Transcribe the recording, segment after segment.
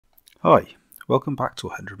Hi, welcome back to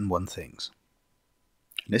 101 Things.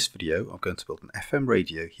 In this video I'm going to build an FM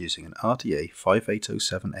radio using an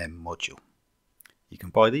RDA5807M module. You can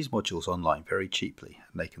buy these modules online very cheaply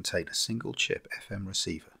and they contain a single chip FM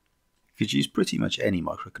receiver. You could use pretty much any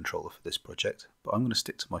microcontroller for this project, but I'm going to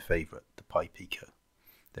stick to my favourite, the Pi-Pico.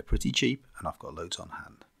 They're pretty cheap and I've got loads on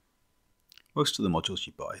hand. Most of the modules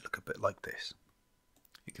you buy look a bit like this.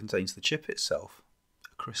 It contains the chip itself,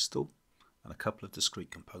 a crystal, and a couple of discrete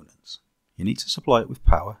components. You need to supply it with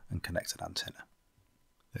power and connect an antenna.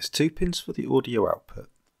 There's 2 pins for the audio output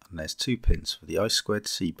and there's 2 pins for the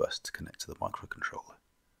I2C bus to connect to the microcontroller.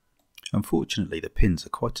 Unfortunately the pins are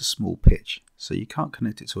quite a small pitch, so you can't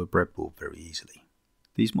connect it to a breadboard very easily.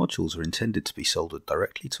 These modules are intended to be soldered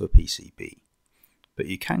directly to a PCB, but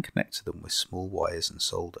you can connect to them with small wires and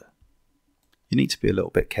solder. You need to be a little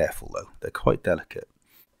bit careful though, they're quite delicate.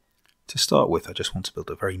 To start with, I just want to build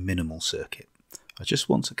a very minimal circuit. I just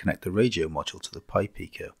want to connect the radio module to the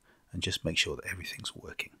Pi-Pico and just make sure that everything's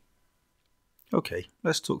working. Okay,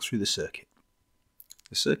 let's talk through the circuit.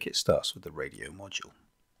 The circuit starts with the radio module.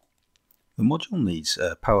 The module needs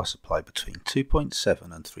a power supply between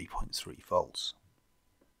 2.7 and 3.3 volts.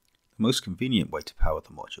 The most convenient way to power the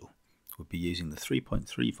module would be using the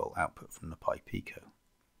 3.3 volt output from the Pi-Pico.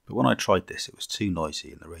 But when I tried this, it was too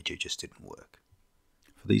noisy and the radio just didn't work.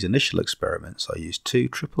 For these initial experiments I used 2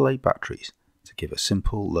 AAA batteries to give a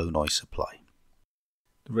simple low noise supply.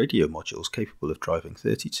 The radio module is capable of driving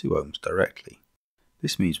 32 ohms directly.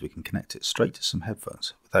 This means we can connect it straight to some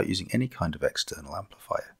headphones without using any kind of external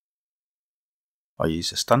amplifier. I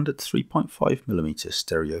use a standard 3.5mm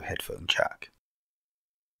stereo headphone jack.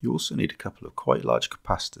 You also need a couple of quite large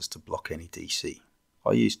capacitors to block any DC.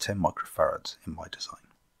 I used 10 microfarads in my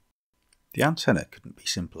design. The antenna couldn't be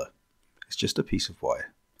simpler. It's just a piece of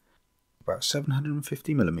wire. About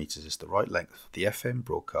 750mm is the right length for the FM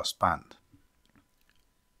broadcast band.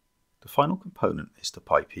 The final component is the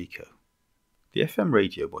Pi-Pico. The FM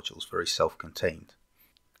radio module is very self-contained.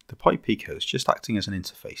 The Pi-Pico is just acting as an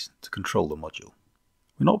interface to control the module.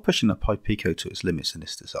 We're not pushing the Pi-Pico to its limits in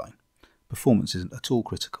this design. Performance isn't at all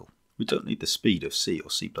critical. We don't need the speed of C or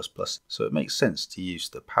C++, so it makes sense to use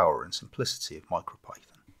the power and simplicity of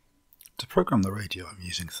MicroPython. To program the radio I'm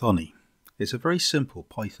using Thonny. It's a very simple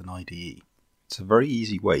Python IDE. It's a very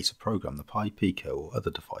easy way to program the Pi-Pico or other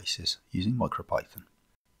devices using MicroPython.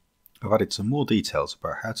 I've added some more details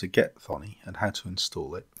about how to get Thonny and how to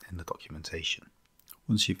install it in the documentation.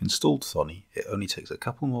 Once you've installed Thonny, it only takes a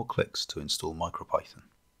couple more clicks to install MicroPython.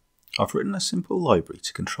 I've written a simple library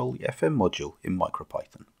to control the FM module in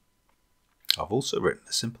MicroPython. I've also written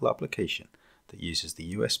a simple application that uses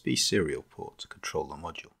the USB serial port to control the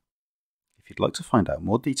module. If you'd like to find out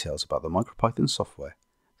more details about the MicroPython software,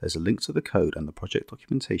 there's a link to the code and the project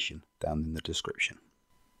documentation down in the description.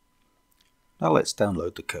 Now let's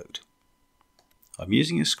download the code. I'm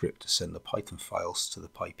using a script to send the Python files to the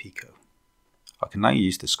Pi-Pico. I can now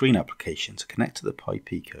use the screen application to connect to the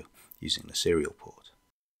Pi-Pico using the serial port.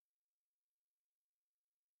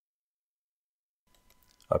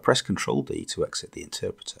 I press Ctrl D to exit the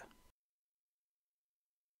interpreter.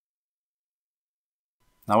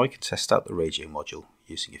 Now I can test out the radio module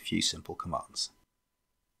using a few simple commands.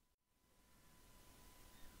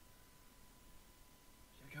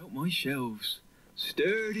 Check out my shelves,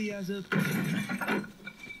 sturdy as a...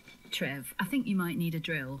 Trev, I think you might need a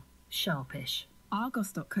drill. Sharpish.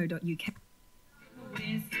 Argos.co.uk.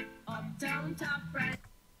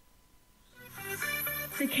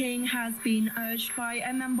 The King has been urged by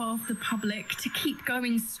a member of the public to keep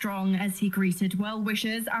going strong as he greeted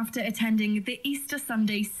well-wishers after attending the Easter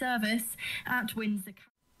Sunday service at Windsor.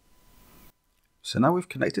 So now we've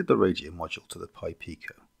connected the radio module to the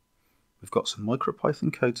Pi-Pico. We've got some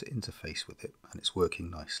MicroPython code to interface with it and it's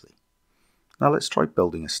working nicely. Now let's try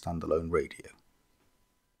building a standalone radio.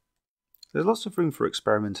 There's lots of room for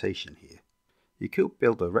experimentation here. You could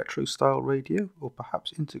build a retro-style radio or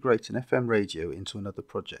perhaps integrate an FM radio into another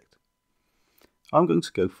project. I'm going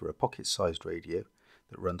to go for a pocket-sized radio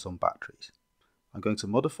that runs on batteries. I'm going to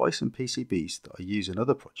modify some PCBs that I use in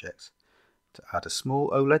other projects to add a small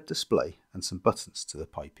OLED display and some buttons to the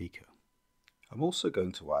Pi-Pico. I'm also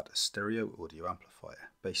going to add a stereo audio amplifier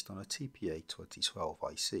based on a TPA2012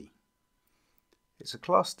 IC. It's a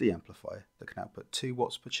Class D amplifier that can output 2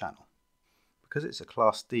 watts per channel. Because it's a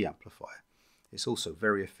Class D amplifier, it's also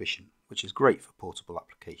very efficient, which is great for portable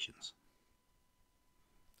applications.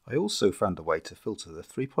 I also found a way to filter the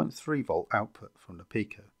 3.3 volt output from the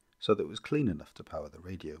Pico so that it was clean enough to power the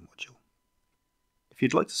radio module. If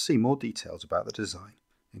you'd like to see more details about the design,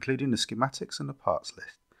 including the schematics and the parts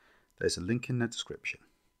list, there's a link in the description.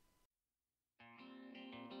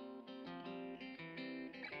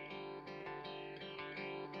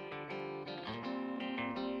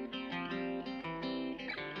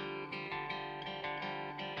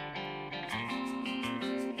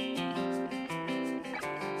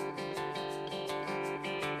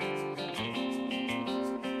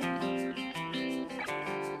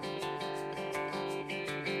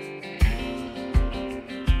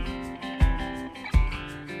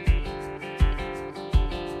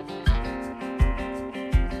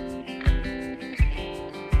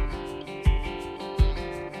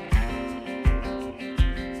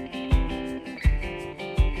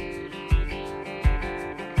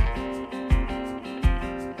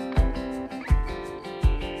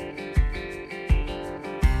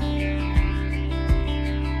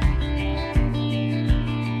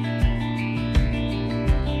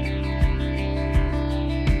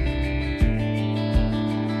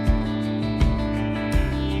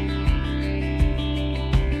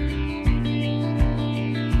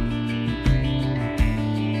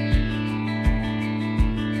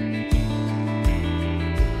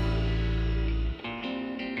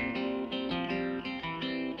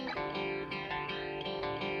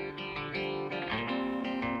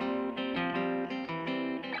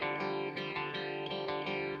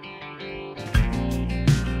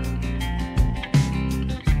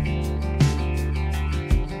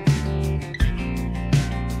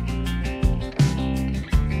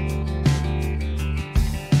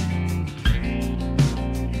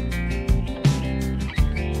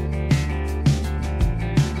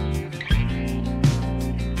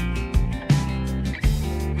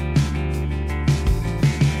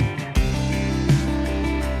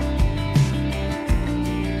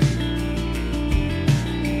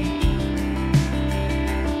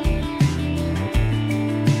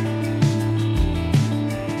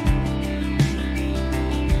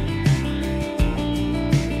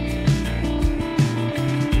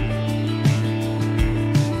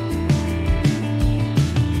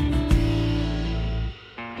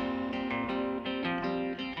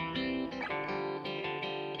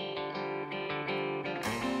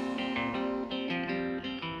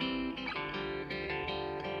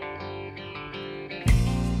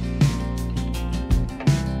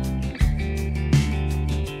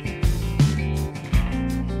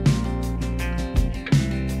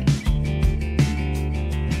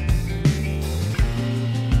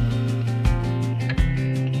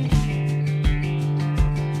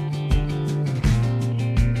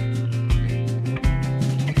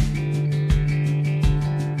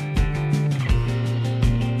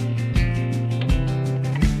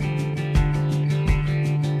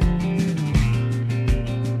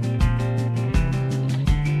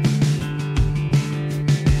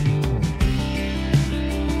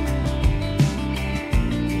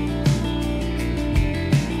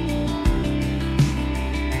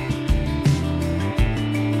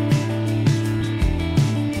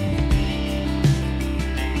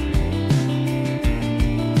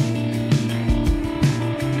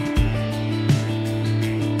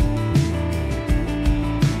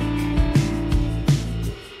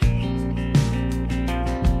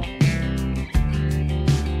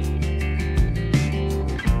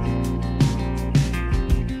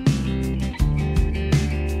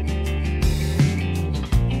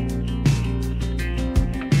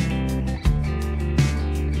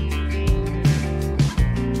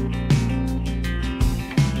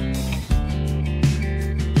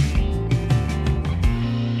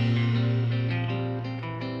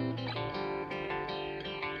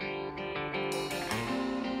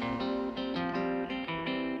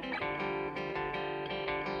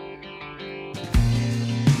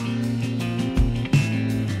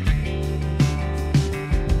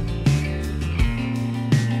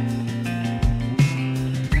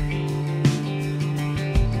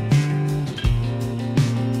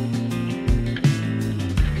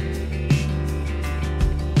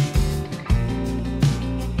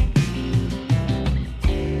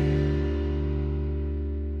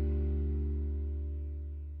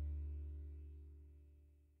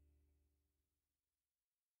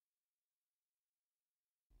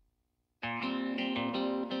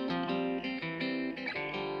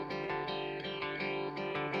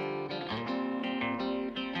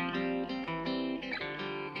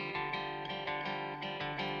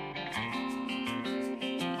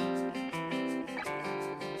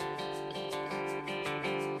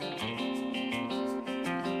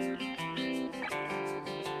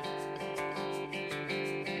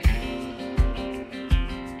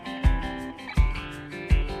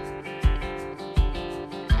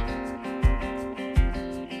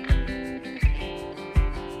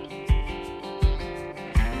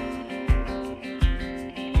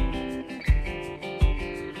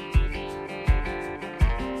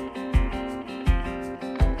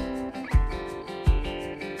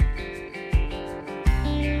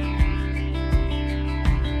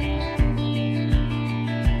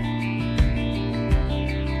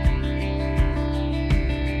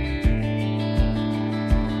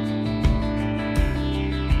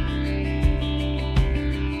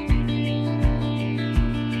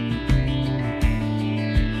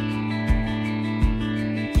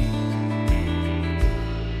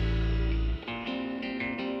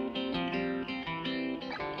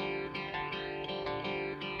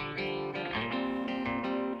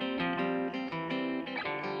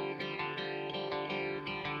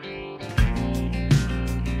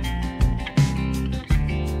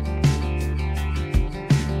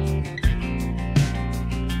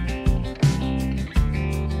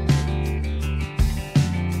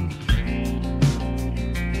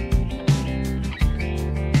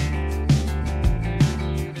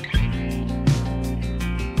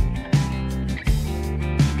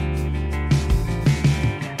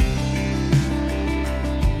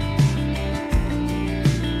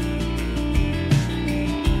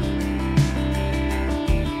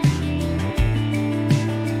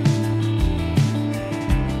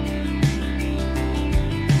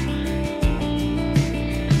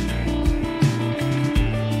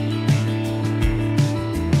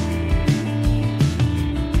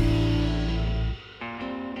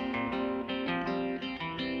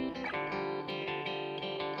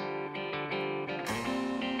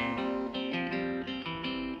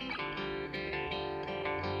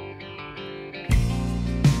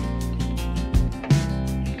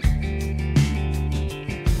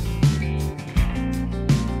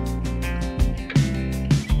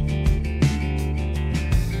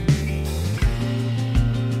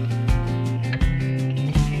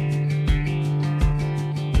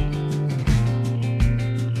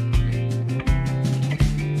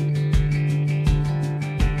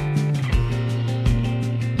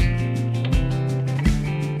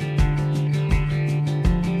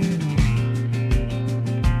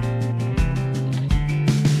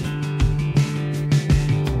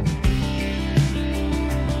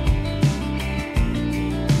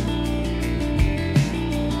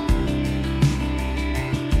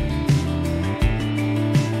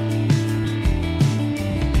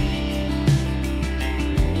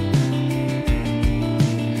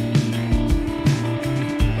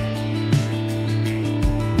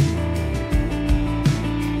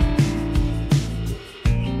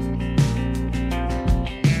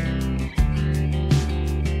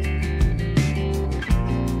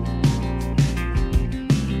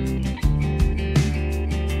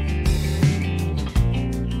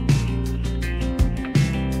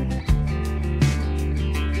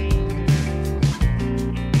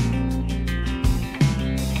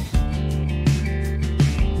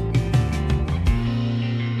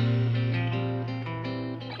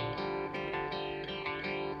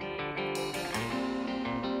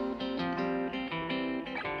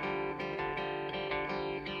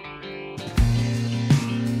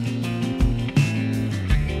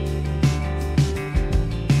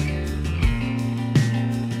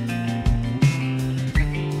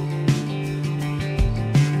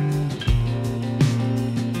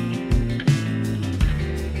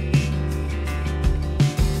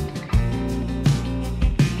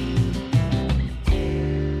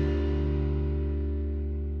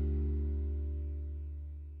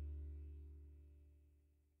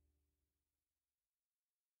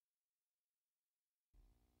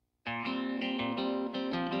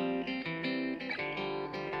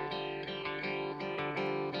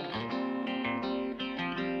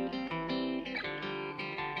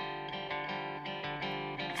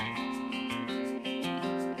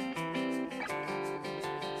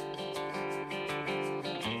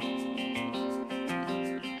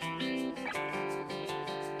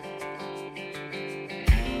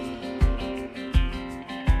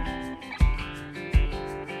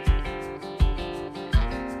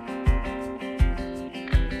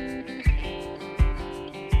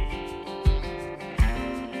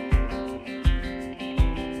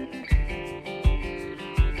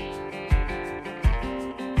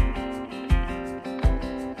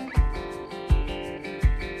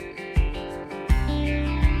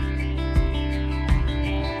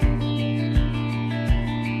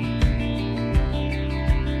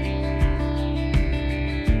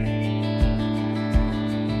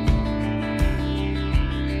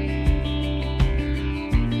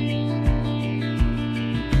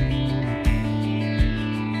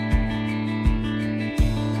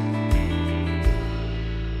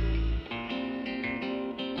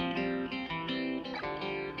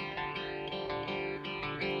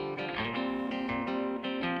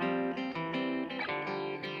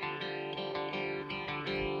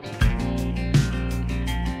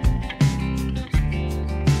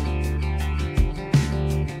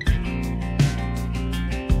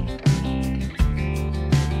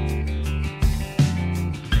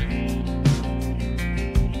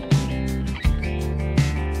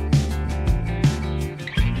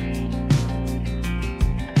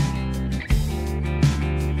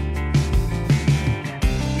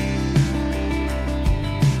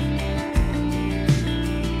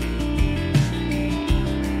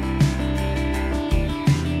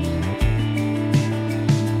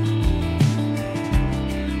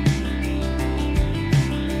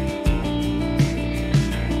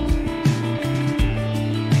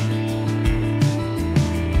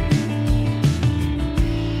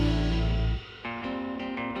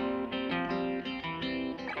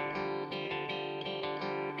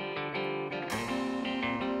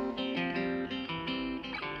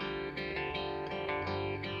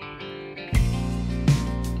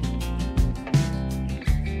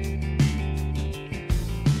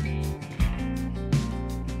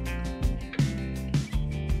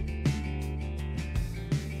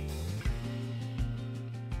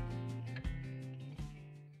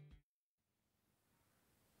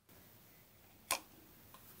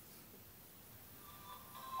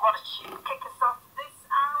 want to kick us off this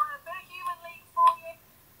hour of the Human League for you?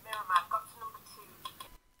 Mirrorman, got to number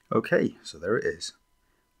 2. Okay, so there it is.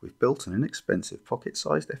 We've built an inexpensive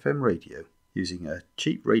pocket-sized FM radio using a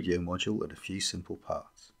cheap radio module and a few simple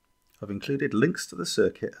parts. I've included links to the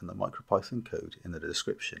circuit and the MicroPython code in the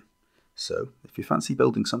description. So, if you fancy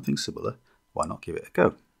building something similar, why not give it a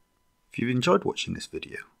go? If you've enjoyed watching this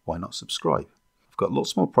video, why not subscribe? I've got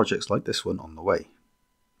lots more projects like this one on the way.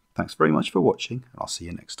 Thanks very much for watching, and I'll see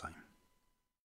you next time.